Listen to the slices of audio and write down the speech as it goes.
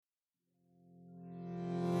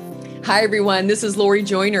Hi, everyone. This is Lori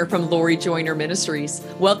Joyner from Lori Joyner Ministries.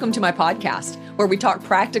 Welcome to my podcast, where we talk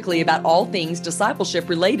practically about all things discipleship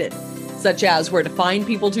related, such as where to find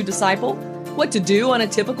people to disciple, what to do on a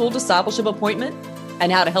typical discipleship appointment,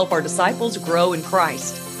 and how to help our disciples grow in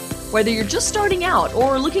Christ. Whether you're just starting out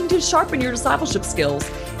or looking to sharpen your discipleship skills,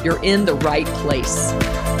 you're in the right place.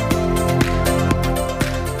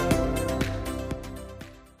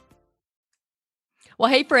 Well,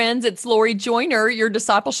 hey friends, it's Lori Joyner, your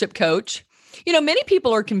discipleship coach. You know, many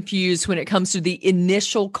people are confused when it comes to the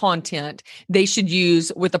initial content they should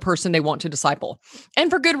use with the person they want to disciple. And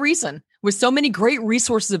for good reason. With so many great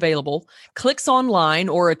resources available, clicks online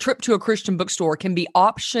or a trip to a Christian bookstore can be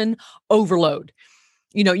option overload.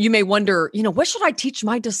 You know, you may wonder, what should I teach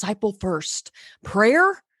my disciple first?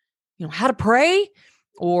 Prayer? How to pray?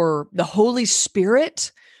 Or the Holy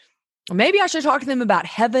Spirit? Or maybe I should talk to them about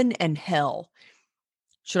heaven and hell.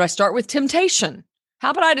 Should I start with temptation?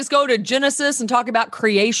 How about I just go to Genesis and talk about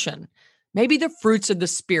creation? Maybe the fruits of the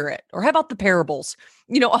Spirit. Or how about the parables?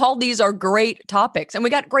 All these are great topics. And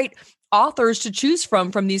we got great authors to choose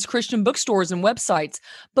from these Christian bookstores and websites.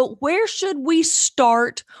 But where should we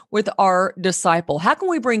start with our disciple? How can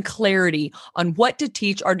we bring clarity on what to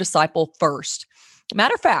teach our disciple first?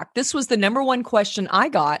 Matter of fact, this was the number one question I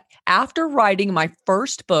got after writing my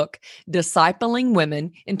first book, Discipling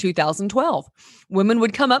Women, in 2012. Women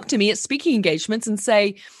would come up to me at speaking engagements and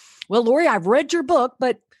say, well, Lori, I've read your book,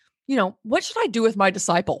 but, what should I do with my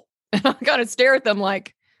disciple? And I kind of stare at them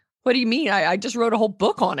like, what do you mean? I just wrote a whole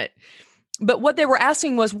book on it. But what they were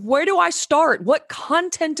asking was, where do I start? What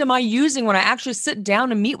content am I using when I actually sit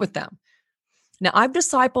down and meet with them? Now, I've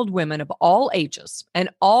discipled women of all ages and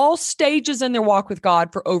all stages in their walk with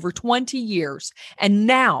God for over 20 years. And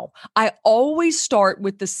now I always start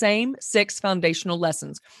with the same 6 foundational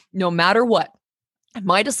lessons, no matter what. If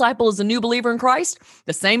my disciple is a new believer in Christ,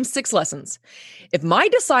 the same 6 lessons. If my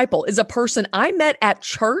disciple is a person I met at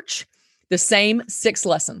church, the same 6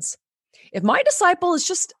 lessons. If my disciple is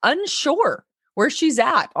just unsure where she's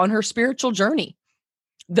at on her spiritual journey,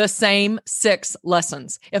 the same 6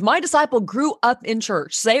 lessons. If my disciple grew up in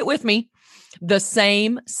church, say it with me, the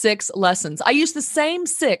same 6 lessons. I use the same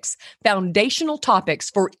 6 foundational topics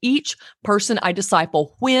for each person I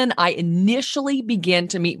disciple when I initially begin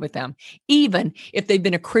to meet with them, even if they've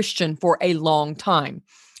been a Christian for a long time.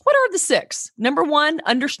 What are the 6? Number 1,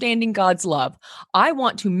 understanding God's love. I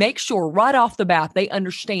want to make sure right off the bat they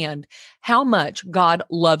understand how much God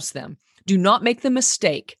loves them. Do not make the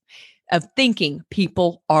mistake of thinking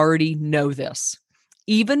people already know this.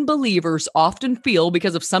 Even believers often feel,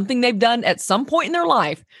 because of something they've done at some point in their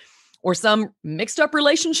life or some mixed up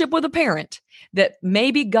relationship with a parent, that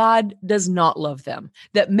maybe God does not love them,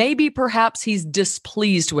 that maybe perhaps he's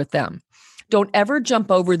displeased with them. Don't ever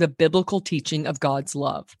jump over the biblical teaching of God's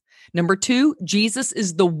love. Number 2, Jesus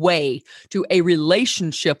is the way to a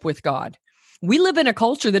relationship with God. We live in a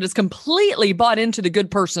culture that is completely bought into the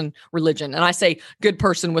good person religion. And I say good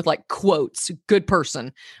person with like quotes, good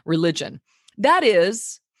person religion. That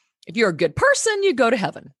is, if you're a good person, you go to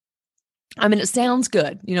heaven. I mean, it sounds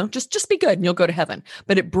good, just be good and you'll go to heaven.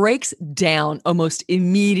 But it breaks down almost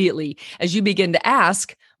immediately as you begin to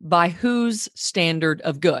ask, by whose standard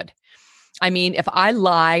of good? I mean, if I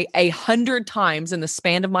lie 100 times in the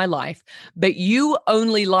span of my life, but you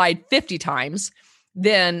only lied 50 times,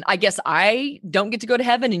 then I guess I don't get to go to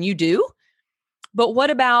heaven and you do. But what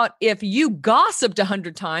about if you gossiped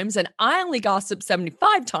 100 times and I only gossiped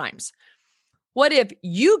 75 times? What if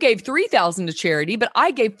you gave 3,000 to charity, but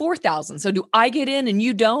I gave 4,000? So do I get in and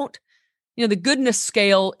you don't? The goodness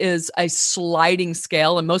scale is a sliding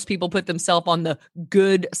scale, and most people put themselves on the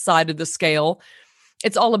good side of the scale.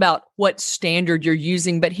 It's all about what standard you're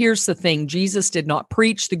using. But here's the thing. Jesus did not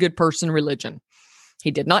preach the good person religion. He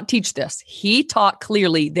did not teach this. He taught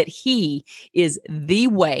clearly that he is the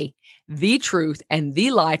way, the truth, and the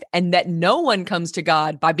life, and that no one comes to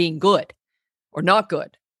God by being good or not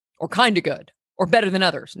good or kind of good or better than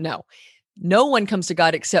others. No one comes to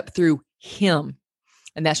God except through him.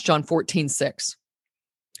 And that's John 14:6.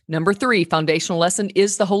 Number 3, foundational lesson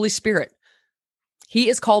is the Holy Spirit. He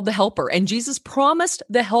is called the helper, and Jesus promised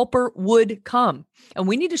the helper would come. And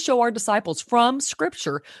we need to show our disciples from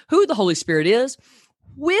Scripture who the Holy Spirit is,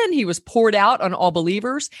 when he was poured out on all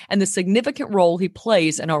believers, and the significant role he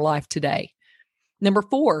plays in our life today. Number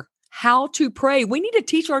 4, how to pray. We need to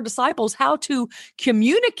teach our disciples how to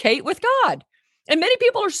communicate with God. And many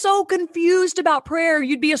people are so confused about prayer.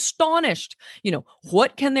 You'd be astonished.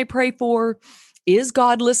 What can they pray for? Is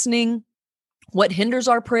God listening? What hinders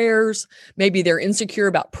our prayers? Maybe they're insecure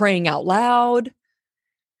about praying out loud.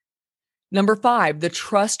 Number 5, the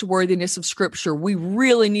trustworthiness of Scripture. We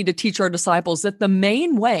really need to teach our disciples that the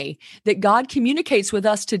main way that God communicates with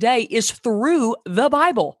us today is through the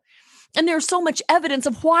Bible. And there's so much evidence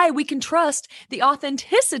of why we can trust the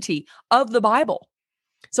authenticity of the Bible.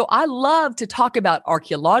 So I love to talk about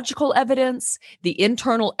archaeological evidence, the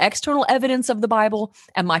internal, external evidence of the Bible,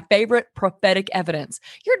 and my favorite, prophetic evidence.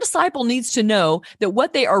 Your disciple needs to know that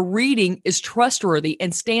what they are reading is trustworthy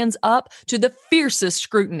and stands up to the fiercest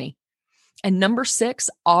scrutiny. And number 6,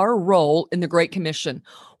 our role in the Great Commission.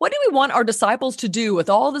 What do we want our disciples to do with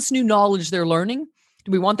all this new knowledge they're learning?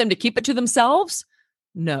 Do we want them to keep it to themselves?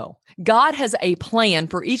 No. God has a plan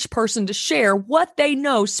for each person to share what they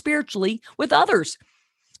know spiritually with others.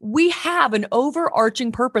 We have an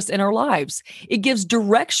overarching purpose in our lives. It gives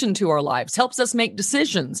direction to our lives, helps us make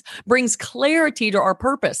decisions, brings clarity to our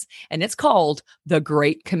purpose, and it's called the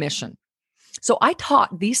Great Commission. So I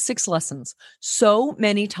taught these 6 lessons so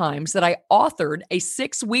many times that I authored a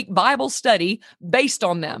 6-week Bible study based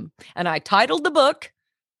on them. And I titled the book,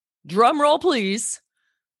 drum roll please,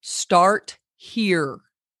 Start Here.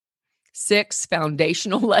 6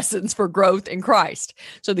 foundational lessons for growth in Christ.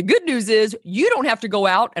 So the good news is you don't have to go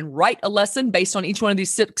out and write a lesson based on each one of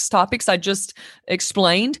these 6 topics I just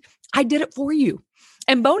explained. I did it for you.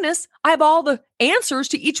 And bonus, I have all the answers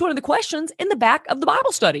to each one of the questions in the back of the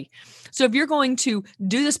Bible study. So if you're going to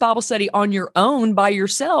do this Bible study on your own by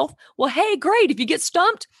yourself, well, hey, great. If you get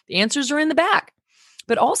stumped, the answers are in the back.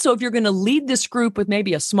 But also, if you're going to lead this group with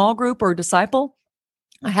maybe a small group or a disciple,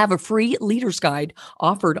 I have a free leader's guide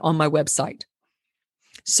offered on my website.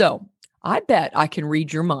 So I bet I can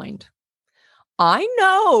read your mind. I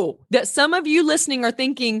know that some of you listening are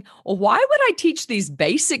thinking, well, why would I teach these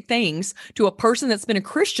basic things to a person that's been a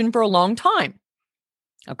Christian for a long time?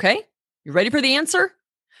 Okay, you ready for the answer?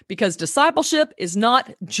 Because discipleship is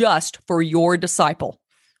not just for your disciple.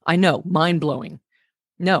 I know, mind-blowing.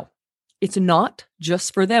 No, it's not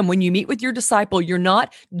just for them. When you meet with your disciple, you're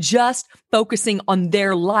not just focusing on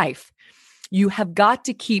their life. You have got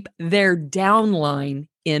to keep their downline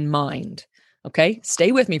in mind. Okay,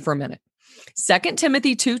 stay with me for a minute. 2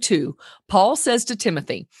 Timothy 2:2, Paul says to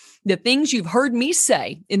Timothy, the things you've heard me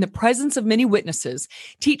say in the presence of many witnesses,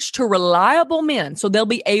 teach to reliable men so they'll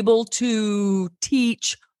be able to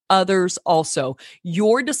teach others also.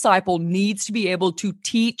 Your disciple needs to be able to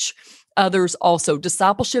teach others also.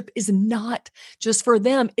 Discipleship is not just for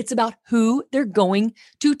them. It's about who they're going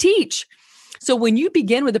to teach. So when you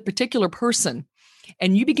begin with a particular person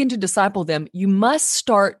and you begin to disciple them, you must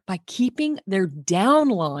start by keeping their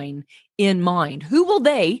downline in mind. Who will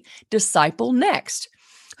they disciple next?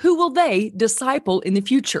 Who will they disciple in the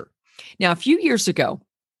future? Now, a few years ago,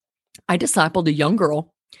 I discipled a young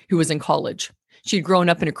girl who was in college. She'd grown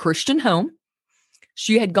up in a Christian home.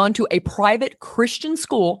 She had gone to a private Christian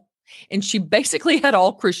school, and she basically had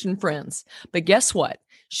all Christian friends. But guess what?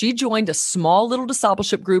 She joined a small little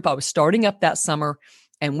discipleship group I was starting up that summer,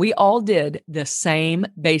 and we all did the same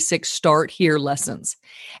basic Start Here lessons.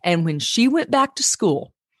 And when she went back to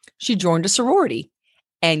school, she joined a sorority.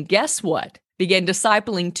 And guess what? Began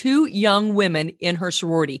discipling 2 young women in her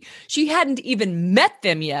sorority. She hadn't even met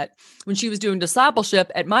them yet when she was doing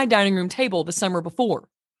discipleship at my dining room table the summer before.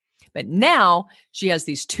 But now she has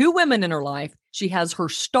these 2 women in her life. She has her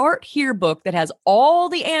Start Here book that has all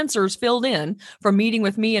the answers filled in from meeting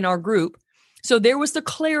with me in our group. So there was the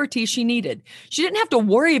clarity she needed. She didn't have to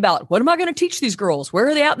worry about, what am I going to teach these girls? Where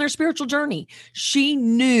are they at in their spiritual journey? She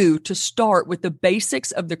knew to start with the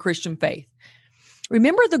basics of the Christian faith.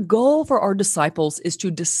 Remember, the goal for our disciples is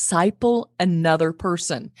to disciple another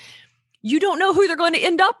person. You don't know who they're going to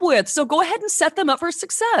end up with, so go ahead and set them up for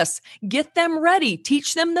success. Get them ready.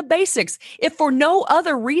 Teach them the basics, if for no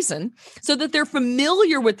other reason, so that they're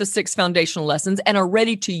familiar with the 6 foundational lessons and are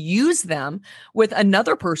ready to use them with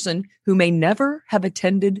another person who may never have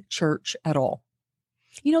attended church at all.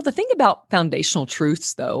 You know, the thing about foundational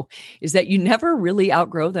truths, though, is that you never really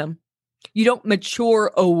outgrow them. You don't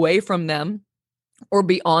mature away from them or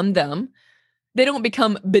beyond them. They don't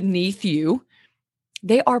become beneath you.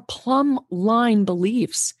 They are plumb line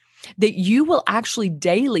beliefs that you will actually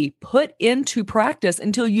daily put into practice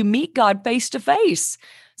until you meet God face to face.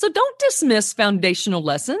 So don't dismiss foundational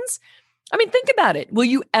lessons. I mean, think about it. Will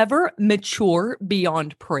you ever mature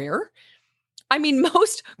beyond prayer? I mean,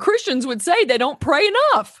 most Christians would say they don't pray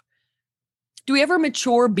enough. Do we ever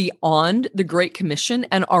mature beyond the Great Commission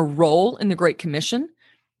and our role in the Great Commission?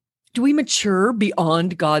 Do we mature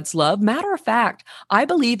beyond God's love? Matter of fact, I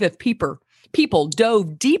believe if people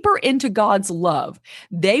dove deeper into God's love,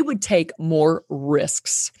 they would take more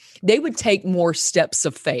risks. They would take more steps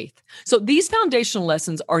of faith. So these foundational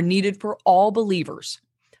lessons are needed for all believers.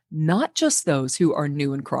 not just those who are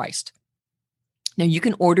new in Christ. Now, you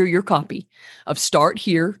can order your copy of Start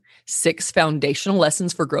Here, 6 Foundational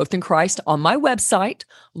Lessons for Growth in Christ on my website,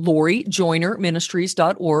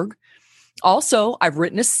 LoriJoynerMinistries.org. Also, I've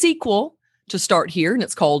written a sequel to Start Here, and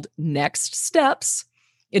it's called Next Steps.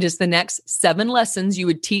 It is the next 7 lessons you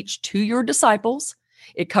would teach to your disciples.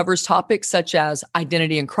 It covers topics such as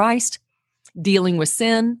identity in Christ, dealing with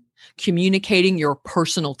sin, communicating your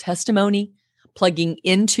personal testimony, plugging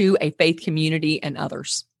into a faith community, and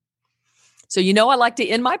others. So, I like to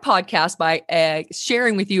end my podcast by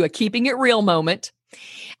sharing with you a keeping it real moment.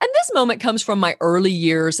 And this moment comes from my early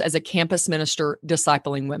years as a campus minister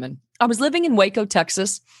discipling women. I was living in Waco,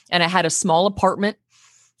 Texas, and I had a small apartment,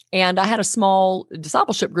 and I had a small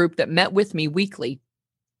discipleship group that met with me weekly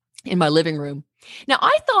in my living room. Now,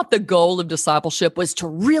 I thought the goal of discipleship was to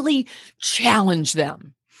really challenge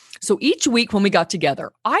them. So each week when we got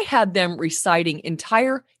together, I had them reciting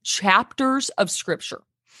entire chapters of scripture.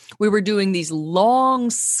 We were doing these long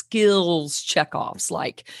skills checkoffs,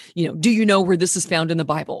 like, do you know where this is found in the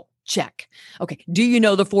Bible? Check. Okay. Do you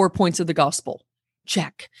know the 4 points of the gospel?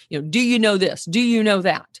 Check. Do you know this? Do you know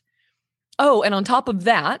that? Oh, and on top of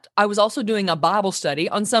that, I was also doing a Bible study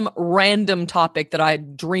on some random topic that I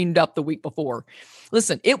had dreamed up the week before.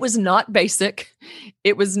 Listen, it was not basic.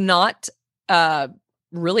 It was not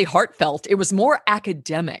really heartfelt. It was more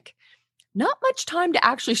academic. Not much time to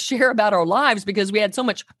actually share about our lives because we had so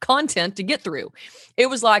much content to get through. It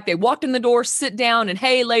was like they walked in the door, sit down, and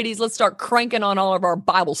hey, ladies, let's start cranking on all of our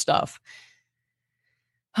Bible stuff.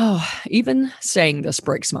 Oh, even saying this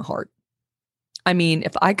breaks my heart. I mean,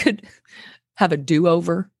 if I could have a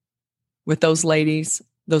do-over with those ladies,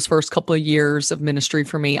 those first couple of years of ministry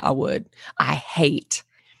for me, I would. I hate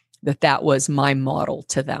that was my model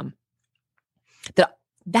to them.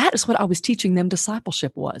 That is what I was teaching them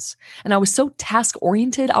discipleship was. And I was so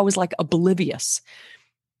task-oriented, I was like oblivious.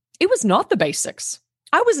 It was not the basics.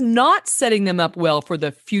 I was not setting them up well for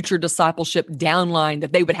the future discipleship downline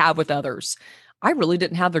that they would have with others. I really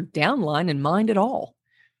didn't have their downline in mind at all.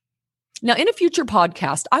 Now, in a future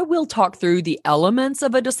podcast, I will talk through the elements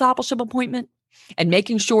of a discipleship appointment and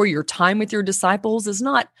making sure your time with your disciples is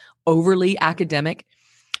not overly academic,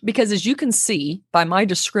 because as you can see by my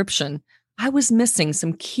description, I was missing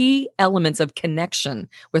some key elements of connection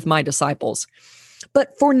with my disciples.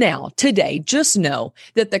 But for now, today, just know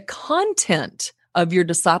that the content of your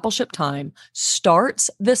discipleship time starts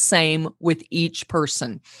the same with each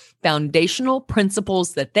person. Foundational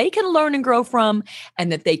principles that they can learn and grow from,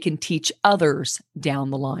 and that they can teach others down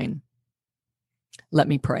the line. Let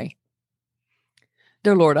me pray.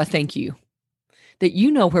 Dear Lord, I thank you that you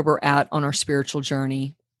know where we're at on our spiritual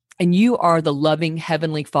journey. And you are the loving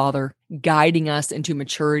Heavenly Father guiding us into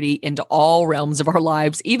maturity into all realms of our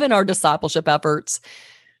lives, even our discipleship efforts.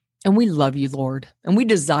 And we love you, Lord, and we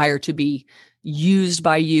desire to be used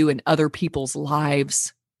by you in other people's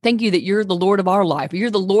lives. Thank you that you're the Lord of our life.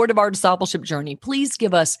 You're the Lord of our discipleship journey. Please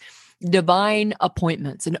give us divine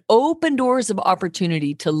appointments and open doors of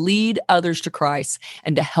opportunity to lead others to Christ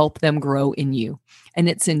and to help them grow in you. And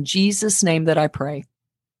it's in Jesus' name that I pray.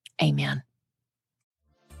 Amen.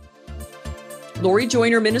 Lori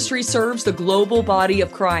Joyner Ministries serves the global body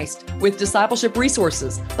of Christ with discipleship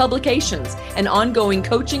resources, publications, and ongoing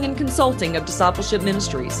coaching and consulting of discipleship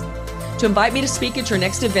ministries. To invite me to speak at your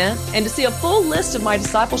next event and to see a full list of my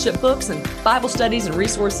discipleship books and Bible studies and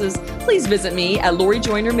resources, please visit me at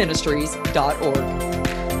LoriJoynerMinistries.org.